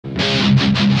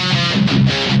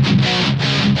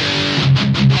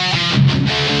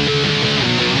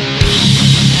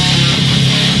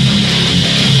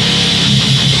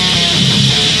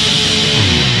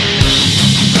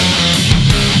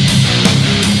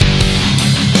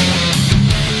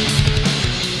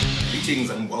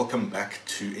and welcome back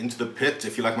to Into the Pit.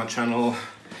 If you like my channel,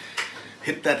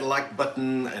 hit that like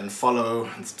button and follow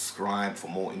and subscribe for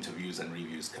more interviews and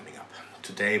reviews coming up.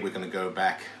 Today we're going to go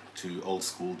back to old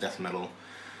school death metal.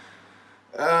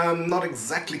 Not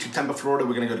exactly to Tampa, Florida,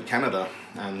 we're going to go to Canada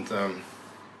and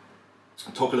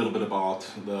talk a little bit about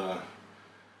the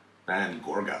band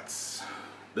Gorguts.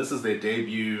 This is their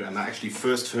debut, and I actually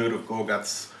first heard of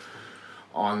Gorguts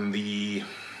on the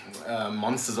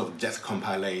Monsters of Death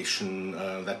compilation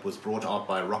that was brought out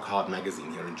by Rock Hard magazine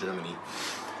here in Germany,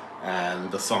 and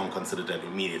the song Consider Dead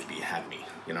immediately had me.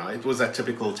 You know, it was that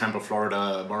typical Tampa,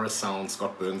 Florida Morris sound,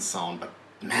 Scott Burns sound, but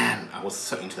man, I was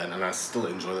so into that, and I still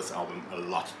enjoy this album a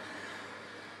lot.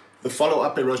 The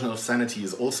follow-up, Erosion of Sanity,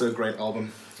 is also a great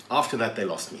album. After that they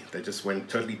lost me. They just went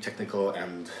totally technical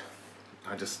and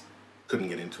I just couldn't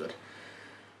get into it.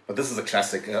 But this is a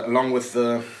classic, along with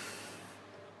the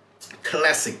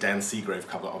classic Dan Seagrave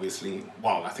cover, obviously.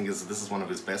 Wow, I think this is one of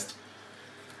his best.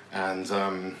 And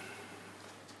you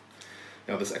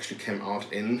know, this actually came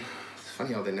out in, it's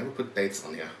funny how they never put dates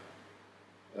on here,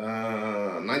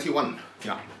 91,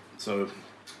 yeah, so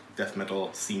death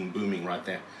metal scene booming right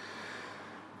there.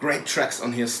 Great tracks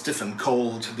on here: Stiff and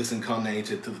Cold,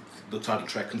 Disincarnated, the title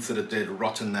track, Considered Dead,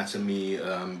 Rotten Anatomy,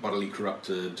 Bodily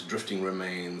Corrupted, Drifting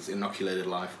Remains, Inoculated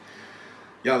Life.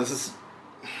 Yeah, this is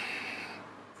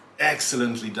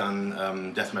excellently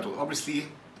done death metal, obviously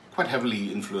quite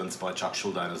heavily influenced by Chuck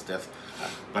Schuldiner's Death,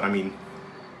 but I mean,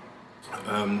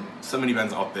 so many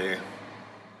bands out there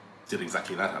did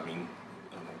exactly that. I mean,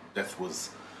 Death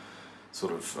was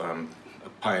sort of a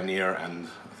pioneer, and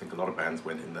I think a lot of bands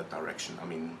went in that direction. I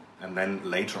mean, and then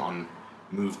later on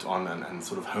moved on and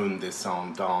sort of honed their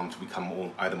sound down to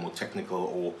become either more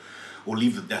technical or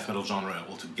leave the death metal genre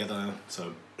altogether.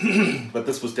 So, but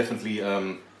this was definitely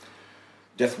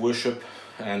death worship,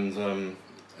 and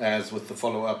as with the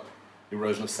follow-up,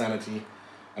 Erosion of Sanity,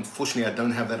 unfortunately I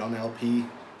don't have that on LP.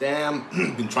 Damn,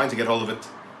 been trying to get hold of it,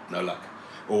 no luck.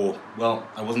 Or, well,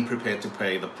 I wasn't prepared to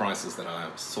pay the prices that I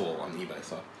saw on eBay,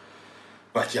 so.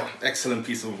 But yeah, excellent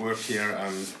piece of work here.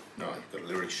 No, I've got a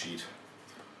lyric sheet.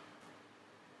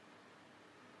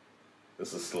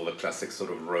 This is still the classic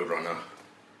sort of Roadrunner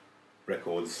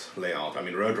Records layout. I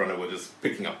mean, Roadrunner were just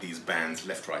picking up these bands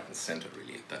left, right, and center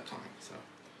really at that time.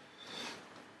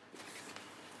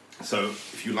 So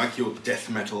if you like your death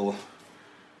metal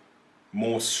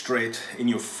more straight, in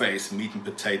your face, meat and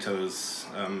potatoes,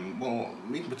 well,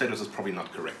 meat and potatoes is probably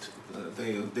not correct.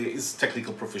 There is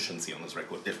technical proficiency on this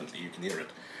record, definitely, you can hear it.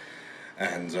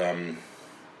 And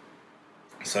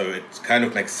so it kind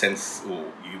of makes sense, or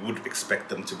you would expect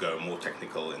them to go more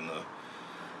technical in the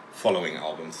following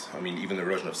albums. I mean, even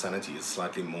Erosion of Sanity is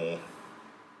slightly more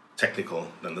technical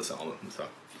than this album. So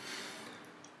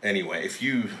anyway, if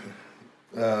you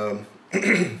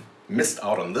missed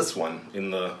out on this one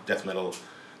in the death metal,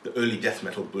 the early death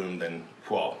metal boom, then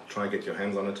wow, try and get your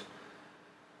hands on it.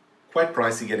 Quite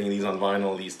pricey getting these on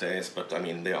vinyl these days, but I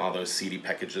mean, there are those CD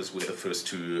packages where the first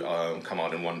two come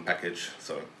out in one package,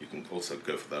 so you can also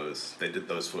go for those. They did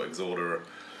those for Exorder,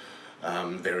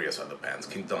 various other bands,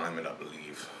 King Diamond, I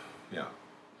believe. Yeah,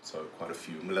 so quite a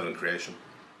few, Malevolent Creation.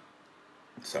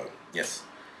 So yes,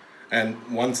 and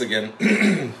once again,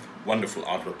 wonderful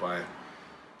artwork by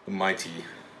the mighty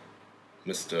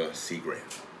Mr.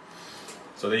 Seagrave.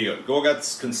 So there you go,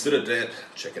 Gorguts, Consider Dead,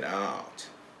 check it out.